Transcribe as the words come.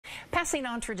Passing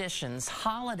on traditions,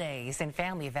 holidays, and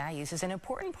family values is an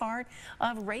important part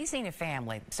of raising a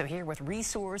family. So here with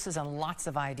resources and lots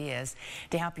of ideas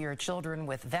to help your children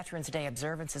with Veterans Day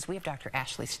observances, we have Dr.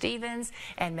 Ashley Stevens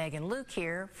and Megan Luke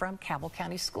here from Cabell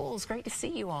County Schools. Great to see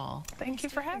you all. Thank you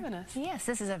for having us. Yes,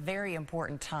 this is a very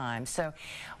important time. So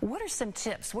what are some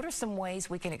tips? What are some ways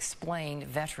we can explain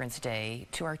Veterans Day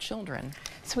to our children?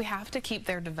 So we have to keep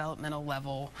their developmental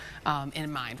level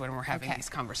in mind when we're having these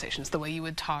conversations. The way you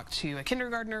would talk to a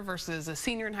kindergartner versus a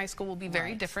senior in high school will be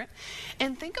very different.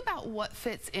 And think about what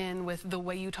fits in with the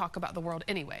way you talk about the world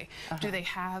anyway. Do they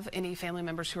have any family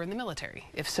members who are in the military?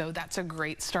 If so, that's a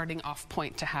great starting off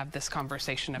point to have this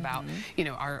conversation about, you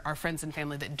know, our friends and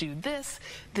family that do this.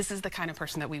 This is the kind of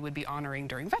person that we would be honoring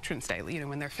during Veterans Day, you know,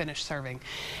 when they're finished serving.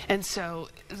 And so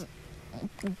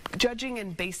judging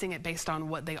and basing it based on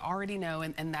what they already know,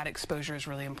 and that exposure is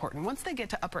really important. Once they get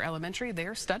to upper elementary,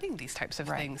 they're studying these types of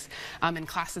things in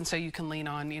class, and so you can lean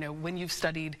on, you know, when you've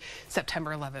studied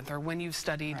September 11th or when you've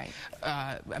studied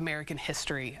American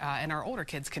history, and our older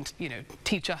kids can, you know,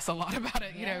 teach us a lot about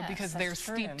it, you know, because they're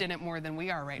steeped in it more than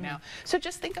we are right now. So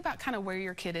just think about kind of where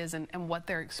your kid is and what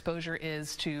their exposure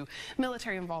is to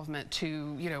military involvement,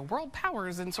 to, you know, world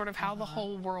powers and sort of how the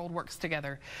whole world works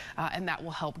together, and that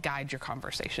will help guide your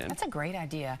conversation. That's a great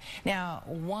idea. Now,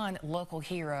 one local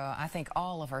hero I think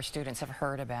all of our students have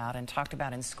heard about and talked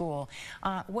about in school,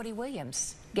 Woody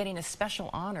Williams, getting a special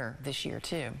honor this year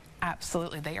too.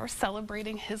 Absolutely. They are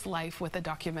celebrating his life with a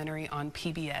documentary on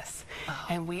PBS,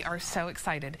 and we are so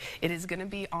excited. It is going to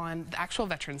be on the actual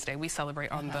Veterans Day. We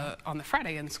celebrate on the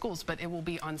Friday in schools, but it will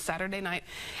be on Saturday night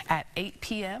at 8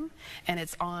 p.m. and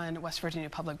it's on West Virginia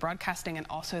Public Broadcasting and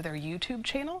also their YouTube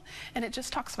channel, and it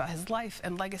just talks about his life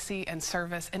and legacy and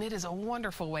service, and it is a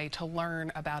wonderful way to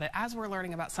learn about it as we're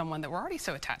learning about someone that we're already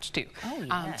so attached to,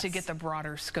 to get the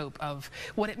broader scope of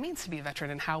what it means to be a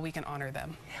veteran and how we can honor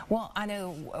them. Well, I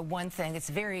know one thing, it's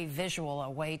very visual, a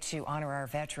way to honor our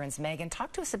veterans. Megan,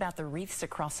 talk to us about the Wreaths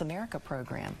Across America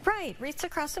program. Right, Wreaths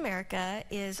Across America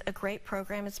is a great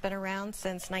program. It's been around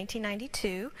since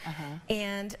 1992,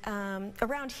 and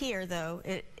around here, though,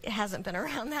 it hasn't been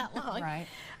around that long.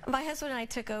 My husband and I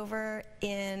took over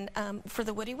in for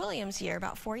the Woody Williams year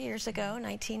about 4 years ago,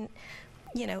 19,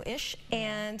 you know, ish,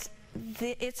 and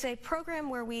it's a program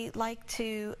where we like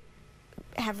to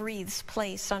have wreaths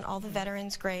placed on all the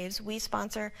veterans' graves. We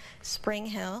sponsor Spring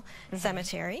Hill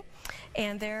Cemetery,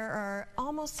 and there are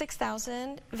almost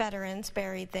 6,000 veterans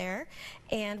buried there,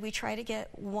 and we try to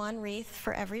get one wreath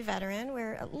for every veteran.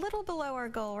 We're a little below our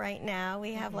goal right now.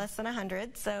 We have less than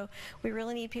 100, so we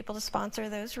really need people to sponsor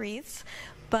those wreaths.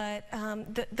 But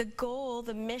the goal,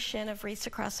 the mission of Wreaths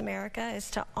Across America is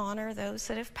to honor those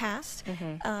that have passed,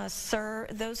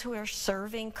 those who are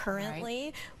serving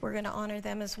currently. We're going to honor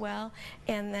them as well,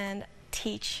 and then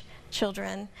teach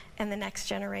children and the next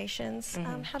generations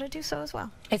how to do so as well.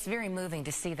 It's very moving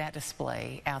to see that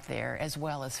display out there as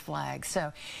well as flags.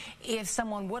 So if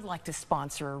someone would like to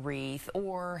sponsor a wreath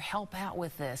or help out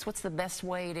with this, what's the best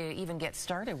way to even get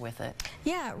started with it?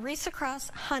 Yeah, Wreaths Across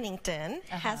Huntington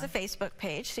has a Facebook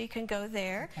page, so you can go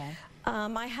there.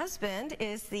 My husband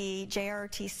is the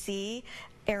JROTC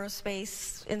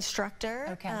aerospace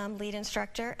instructor, lead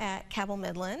instructor at Cabell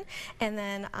Midland, and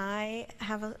then I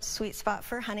have a sweet spot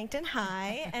for Huntington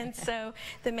High, and so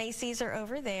the Macy's are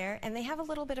over there, and they have a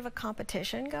little bit of a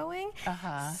competition going.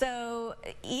 So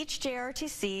each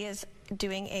JRTC is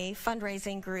doing a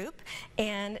fundraising group,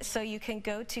 and so you can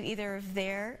go to either of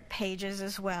their pages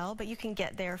as well, but you can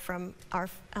get there from our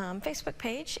Facebook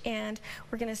page, and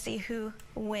we're going to see who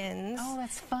wins. Oh,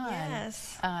 that's fun.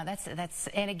 Yes.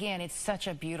 And again, it's such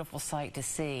a beautiful sight to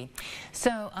see.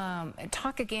 So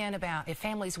talk again about if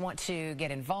families want to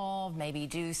get involved, maybe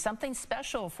do something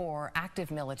special for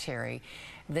active military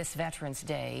this Veterans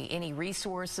Day. Any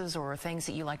resources or things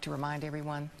that you like to remind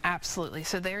everyone? Absolutely.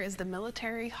 So there is the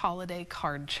Military Holiday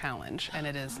Card Challenge, and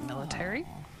it is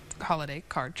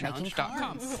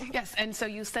militaryholidaycardchallenge.com. Yes, and so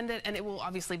you send it, and it will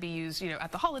obviously be used, you know,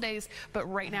 at the holidays, but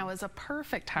right now is a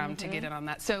perfect time to get in on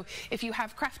that. So if you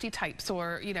have crafty types,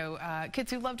 or, you know,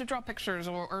 kids who love to draw pictures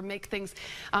or make things,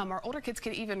 our older kids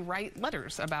can even write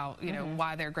letters about, you know,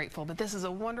 why they're grateful. But this is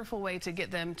a wonderful way to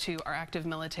get them to our active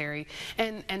military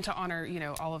and to honor, you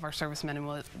know, all of our servicemen and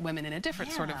women in a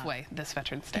different sort of way this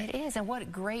Veterans Day. It is, and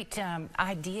what great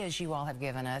ideas you all have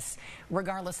given us,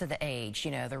 regardless of the age. You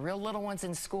know, the real little ones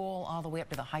in school all the way up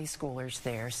to the high schoolers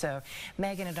there. So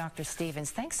Megan and Dr.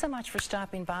 Stevens, thanks so much for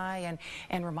stopping by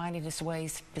and reminding us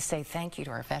ways to say thank you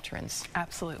to our veterans.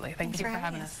 Absolutely. Thank you for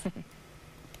having us.